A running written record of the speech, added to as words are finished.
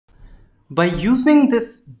By using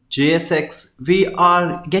this JSX, we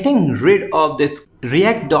are getting rid of this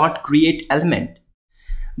React.create element.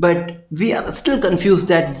 But we are still confused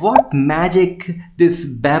that what magic this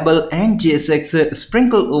Babel and JSX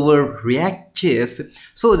sprinkle over ReactJS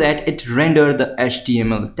so that it render the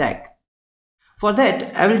HTML tag. For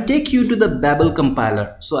that, I will take you to the Babel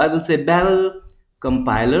compiler. So I will say Babel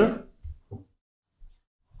compiler.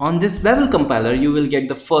 On this Babel compiler, you will get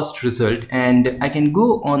the first result, and I can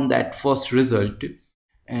go on that first result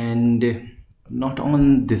and not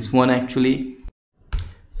on this one actually.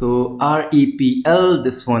 So REPL,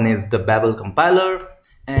 this one is the Babel compiler.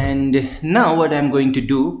 And now what I'm going to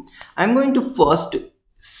do, I'm going to first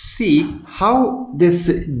see how this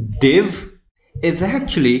div is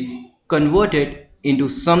actually converted into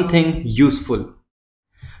something useful.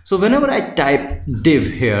 So whenever I type div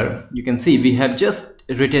here, you can see we have just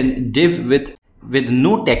written div with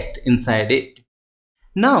no text inside it.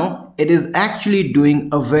 Now it is actually doing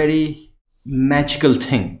a very magical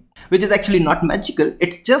thing, which is actually not magical.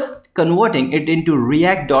 It's just converting it into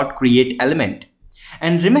React.create element.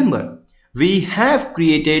 And remember, we have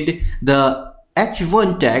created the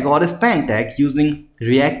h1 tag or a span tag using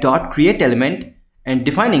React.create element and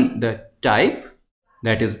defining the type,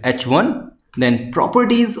 that is h1, then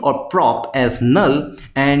properties or prop as null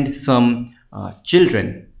and some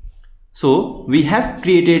children. So we have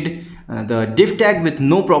created the div tag with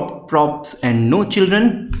no props and no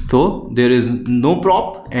children. So there is no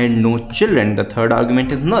prop and no children. The third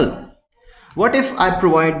argument is null. What if I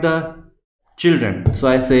provide the children? So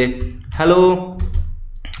I say hello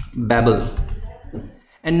Babel,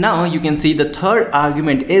 and now you can see the third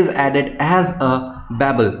argument is added as a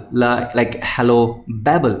Babel, like hello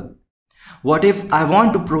Babel. What if I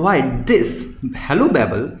want to provide this hello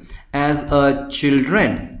Babel as a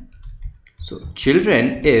children? So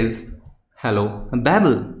children is hello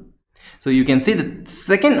Babel. So you can see the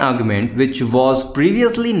second argument, which was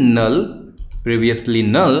previously null,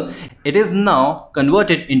 it is now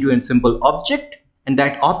converted into a simple object, and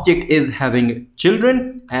that object is having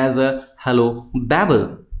children as a hello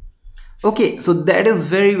Babel. Okay, so that is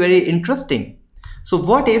very interesting. So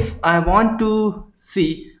what if I want to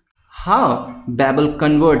see how Babel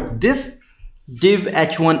convert this div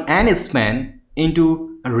h1 and span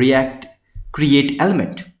into a React create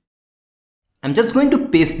element? I'm just going to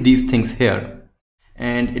paste these things here,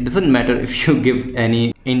 and it doesn't matter if you give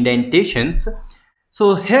any indentations.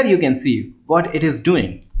 So here you can see what it is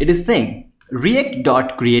doing. It is saying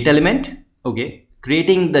React.create element, okay,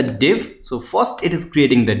 creating the div. So first it is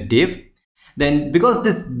creating the div. Then because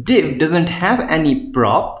this div doesn't have any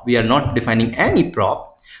prop, we are not defining any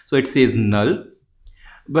prop, so it says null.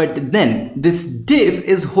 But then this div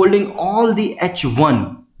is holding all the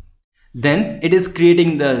h1. Then it is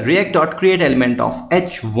creating the React.create element of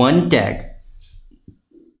h1 tag.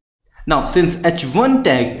 Now since h1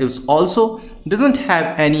 tag is also doesn't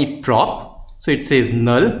have any prop, so it says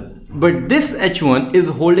null. But this h1 is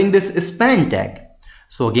holding this span tag.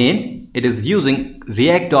 So again, it is using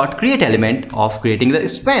React.create element of creating the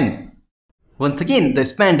span. Once again, the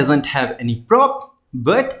span doesn't have any prop,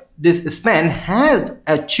 but this span has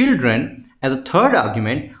a children as a third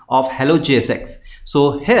argument of hello JSX.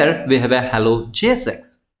 So here we have a hello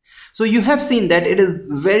JSX. So you have seen that it is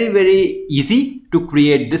very easy to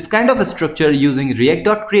create this kind of a structure using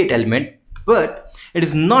React.create element, but it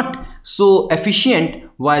is not so efficient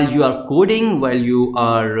while you are coding, while you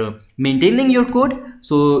are maintaining your code.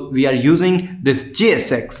 So we are using this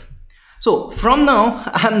JSX. So from now,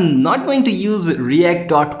 I'm not going to use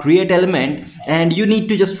React.create element, and you need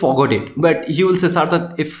to just forget it. But you will say,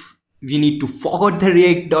 Sarthak, if we need to forget the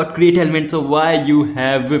React.create element, so why you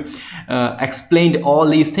have explained all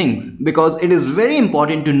these things? Because it is very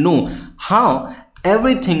important to know how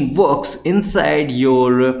everything works inside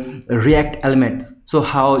your React elements. So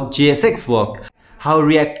how JSX work, how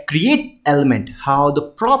React create element, how the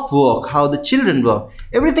prop work, how the children work.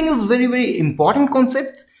 Everything is very important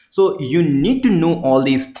concepts. So you need to know all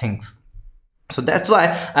these things. So that's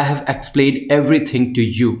why I have explained everything to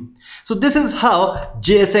you. So this is how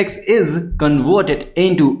JSX is converted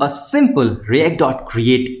into a simple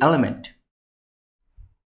React.create element.